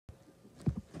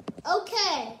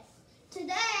Okay,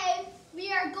 today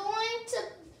we are going to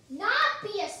not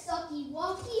be a sucky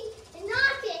wucky and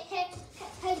not get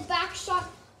hit back shot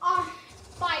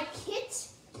by Kit.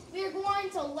 We are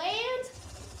going to land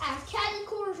at Caddy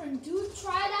Quarters and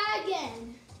try that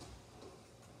again.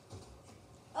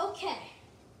 Okay,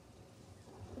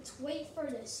 let's wait for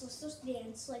this. Let's just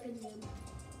dance like a noob.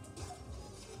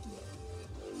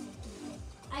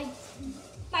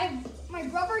 My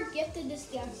brother gifted this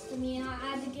dance to me and I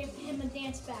had to give him a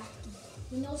dance back.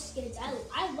 With no skids.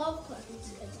 I love collecting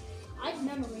skids. I like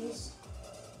memories.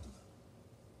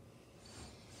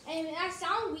 And I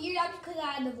sound weird, that's because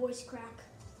I had the voice crack.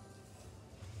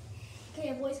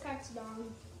 Okay, voice crack's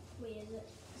done. Wait, is it?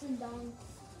 Isn't done.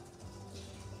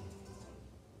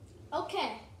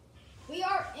 Okay, we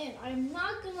are in. I'm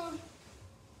not gonna.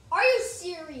 Are you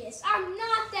serious? I'm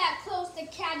not that close to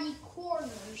Caddy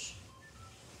Corners.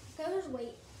 Okay, let's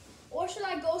wait. Or should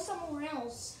I go somewhere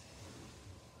else?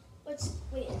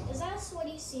 Wait, is that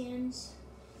Sweaty Sands?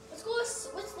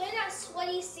 Let's land at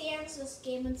Sweaty Sands this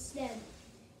game instead.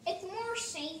 It's more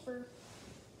safer.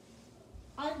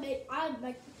 I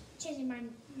like changing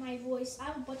my voice. I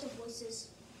have a bunch of voices.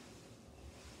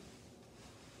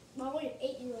 Well, I'm only an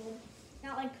 8-year-old.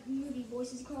 Not like movie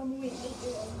voices, because I'm only an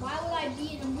 8-year-old. Why would I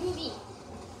be in a movie?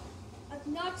 That's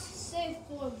not safe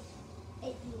for an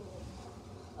 8-year-old.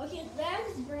 Okay, that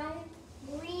is brown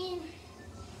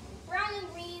and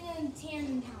green and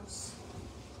tan house.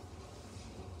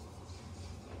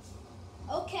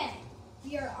 Okay,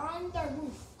 we are on the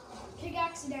roof.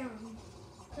 Pickaxe down.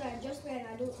 Because I just ran,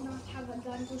 I do not have a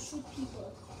gun to shoot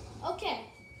people. Okay,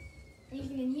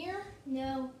 anything in here?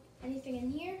 No. Anything in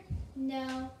here?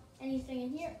 No. Anything in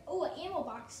here? Oh, an ammo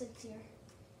box sits here.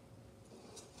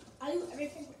 I do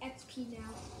everything for XP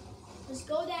now. Let's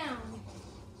go down.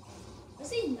 Let's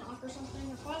say knock or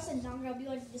something. If I said knock, I'll be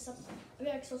like this. I'll be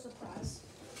like so surprised.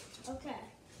 Okay.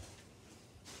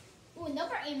 Oh,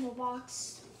 another ammo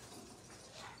box.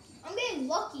 I'm getting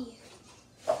lucky.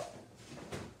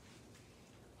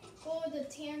 Go with the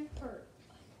tan part.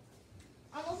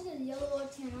 I'm looking at the yellow or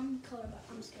tan. I'm color, but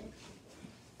I'm just kidding.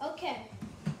 Okay.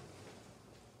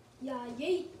 Yeah,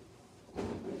 yeet.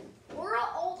 Where are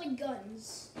all the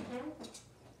guns?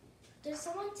 Did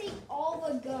someone take all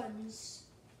the guns?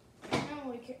 I don't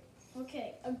really care.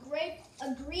 Okay, a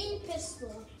green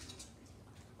pistol.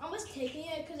 I was taking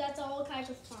it because that's all I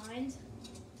could find.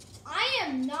 I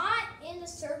am not in the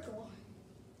circle.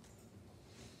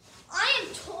 I am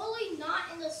totally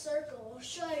not in the circle.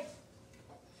 Should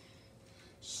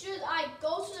I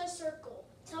go to the circle?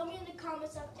 Tell me in the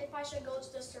comments if I should go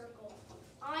to the circle.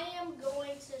 I am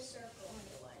going to the circle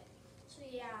anyway. So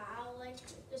yeah, I'll like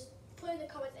just put in the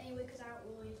comments anyway because I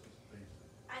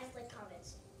like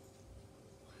comments.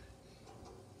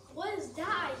 What is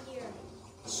that I hear?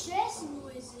 Chest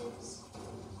noises.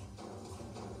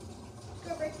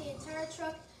 Go break the entire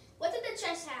truck. What did the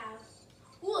chest have?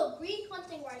 Ooh, a green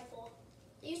hunting rifle.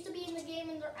 They used to be in the game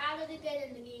and they're added again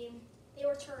in the game. They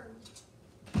returned.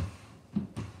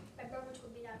 My brother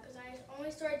told me that because I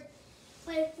only started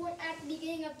playing Fortnite at the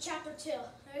beginning of Chapter 2.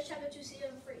 There's Chapter 2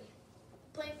 Season 3.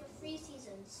 Playing for 3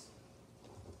 seasons.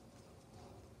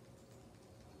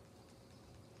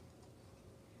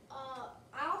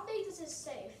 I don't think this is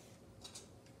safe.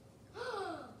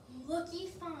 Lucky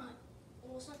font.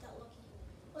 Oh, it's not that lucky.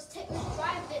 Let's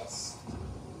drive this.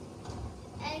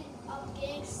 And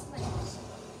getting sniped.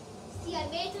 See, I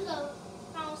made it to the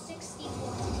final 61.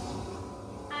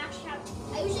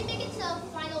 I usually make it to the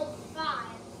final 5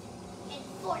 in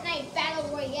Fortnite Battle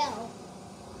Royale.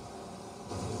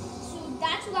 So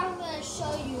that's what I'm gonna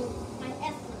show you my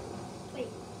effort. Wait,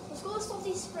 let's go to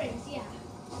Salty Springs, yeah.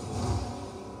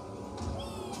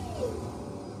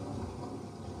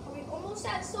 Are we almost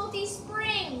at Salty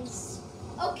Springs?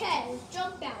 Okay, let's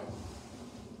jump out.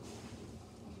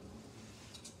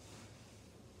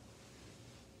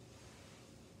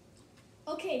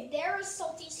 Okay, there is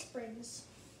Salty Springs.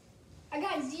 I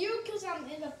got 0 kills. I'm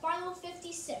in the final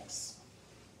 56.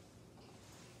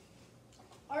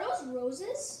 Are those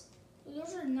roses?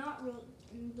 Those are not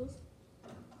roses.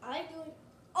 I like doing.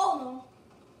 Oh no!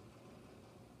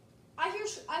 I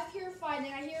hear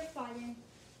fighting. I hear fighting.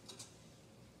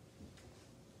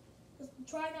 Let's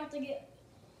try not to get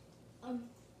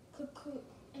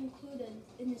included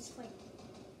in this fight.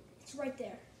 It's right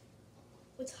there.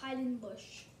 Let's hide in the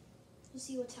bush to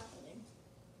see what's happening.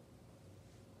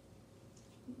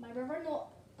 My brother knows,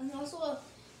 and also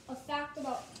a fact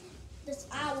about this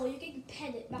owl, you can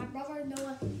pet it. My brother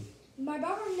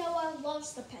Noah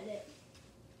loves to pet it.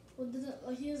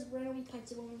 Well, he just randomly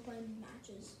pets it when we're playing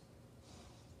matches.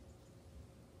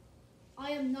 I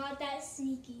am not that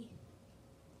sneaky.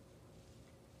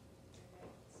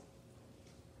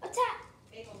 Attack!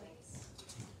 Bagel links.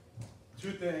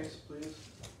 2 things, please.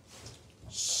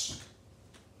 Shh.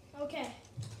 Okay.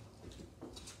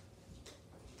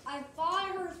 I thought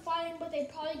I heard fighting, but they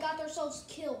probably got themselves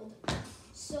killed.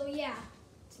 So yeah,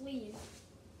 let's leave.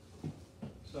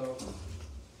 So,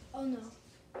 Oh no.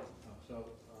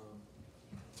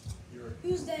 you're.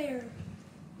 Who's there?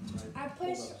 I pulled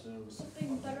played up Zoom.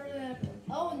 something better than.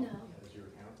 Oh no. As your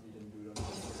account, you didn't do it on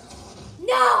your account.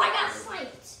 No, I got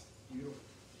sniped. You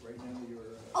don't, right now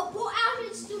you're. A pull out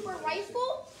his super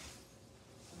rifle.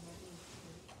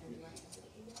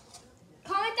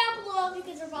 Comment down below if you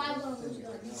can survive one of those Right now,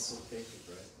 guns. it's so basic,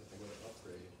 right? If I go to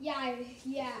upgrade. Yeah,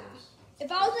 yeah.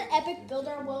 If I was an epic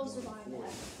builder, I would have survived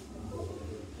that.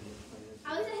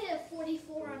 At least I hit a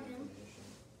 44 on him.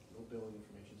 No billing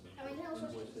information. I mean, that was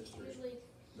Invoice history. usually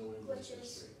No invoice glitches.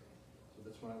 history. So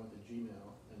that's why I went to Gmail,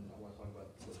 and I want to talk about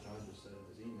what John just said in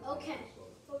his email. Okay. So,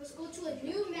 So let's go to a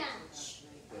new match.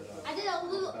 but, I did a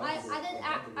little.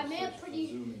 I made a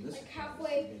pretty like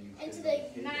halfway into the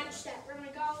match that where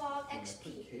I got a lot of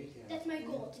XP. That's my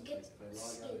goal, to get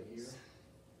skins.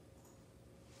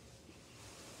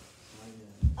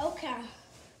 Okay.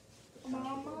 I'm on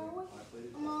my way.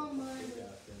 I'm on my way.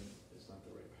 It's not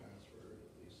the right password,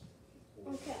 at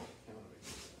least. Okay.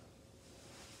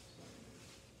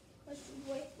 Let's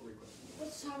wait.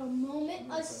 Let's have a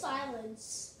moment of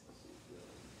silence.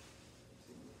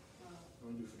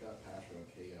 When you forgot password on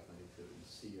KF, I need to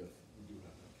see if you do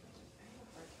have an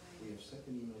account. We have sent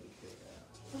an email to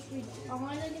KF. Let's read it. I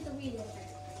want to get to read it.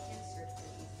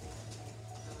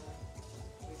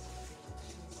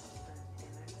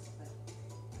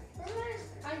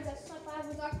 That's not bad.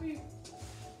 Was actually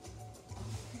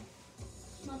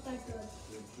not that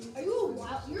good. Are you a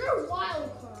wild? You're a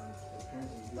wild card.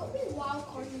 Don't be a wild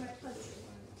card in my country.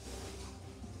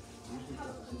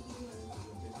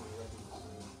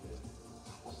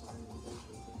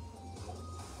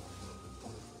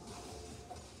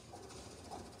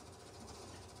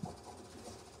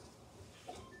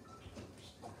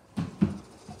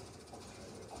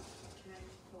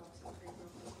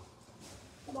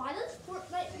 Why does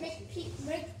Fortnite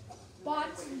make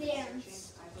bots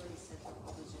dance?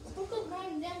 Look at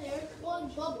mine down there, it's blowing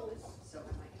bubbles.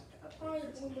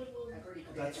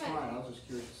 That's fine, I was just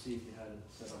curious to see if you had it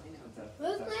set up. If that's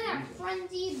Who's the mine at reason.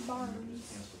 Frenzy You can Barnes?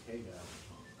 just cancel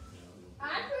KGAP.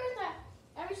 I heard that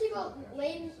every single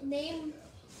name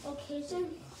location,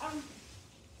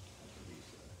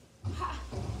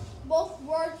 both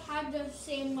words have the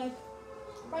same, like,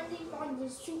 Frenzy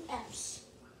Barnes is 2 F's.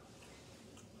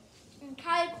 And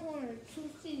Kai Corner, 2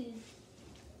 C's.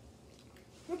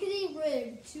 Rickety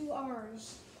Rig, 2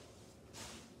 R's.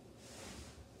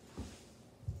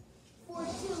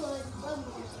 Fortilla,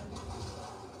 W.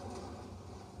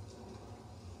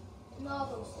 And all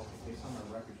those. Okay, based on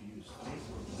my record, you use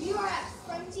Facebook. You are at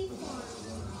Frenzy Farm.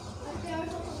 Right there,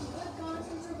 so some good guns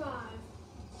can survive.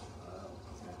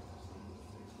 Okay.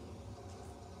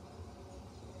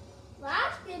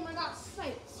 Last game I got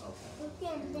sniped. Okay. This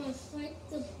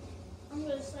game I'm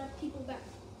gonna snipe people back.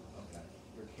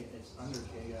 Okay. It's under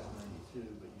KF 92,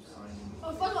 but you signed in. Oh,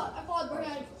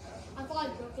 I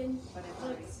thought broken. But I've Like,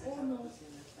 already set oh up no. the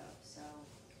Zoom and stuff, so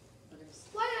we're gonna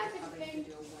Why did I probably have to think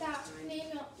do a that one-time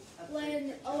name upgrade when?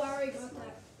 for Oh, I already this got month,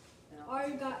 that. and I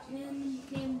already got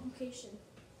name location.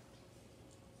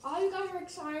 All you guys are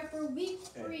excited for week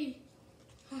 3.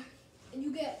 And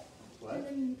you get, What? and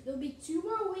then there'll be 2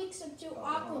 more weeks until Oh,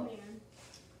 Aquaman.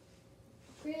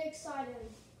 Pretty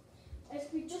excited. It's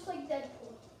be just like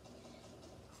Deadpool.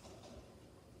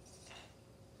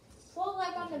 Well,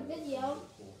 like on the video,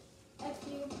 if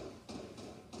you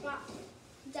got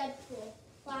Deadpool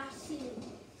last season,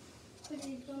 because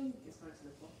he's going It's going to the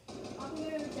pool.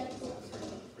 Aquaman or Deadpool.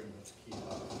 Pretty much keep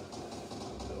up.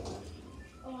 So,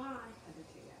 Oh hi. Under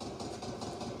KF.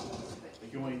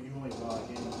 like you only log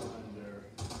in under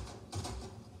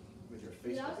with your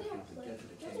Yeah, I Facebook think account to I'll get to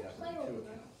the play. There's a KF play 92 over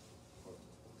account.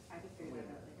 I can figure that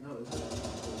out later. No, this is.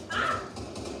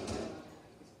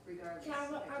 Regardless, Okay, I'm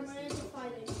I just ready need to to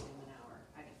fight it. in an hour.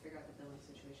 I can figure out the billing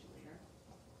situation later.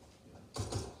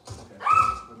 Okay,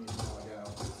 let me log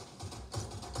out.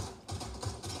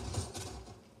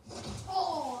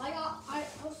 Oh,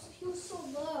 he was so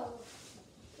low.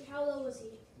 How low was he?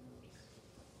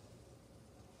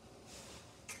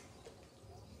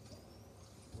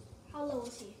 How low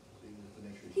was he? So you have to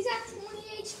make sure you He's at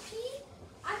 20 HP?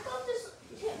 I thought this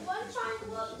one time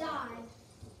will died.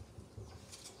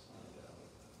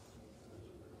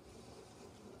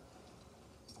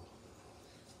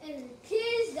 And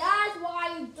kids, that's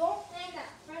why you don't think that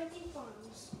Frenzy Farm.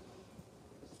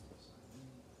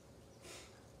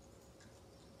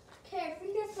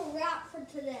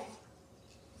 today.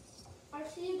 I'll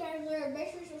see you guys later.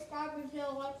 Make sure you subscribe and hit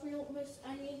like so you don't miss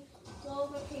any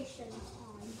notifications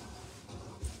on.